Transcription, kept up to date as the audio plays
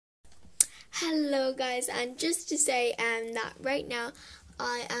Hello guys, and just to say that right now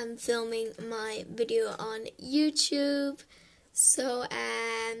I am filming my video on YouTube. So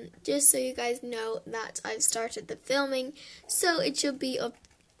just so you guys know that I've started the filming, so it should be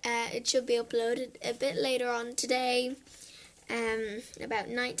uploaded a bit later on today, about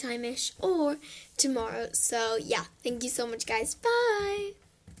nighttime-ish or tomorrow. So yeah, thank you so much guys. Bye.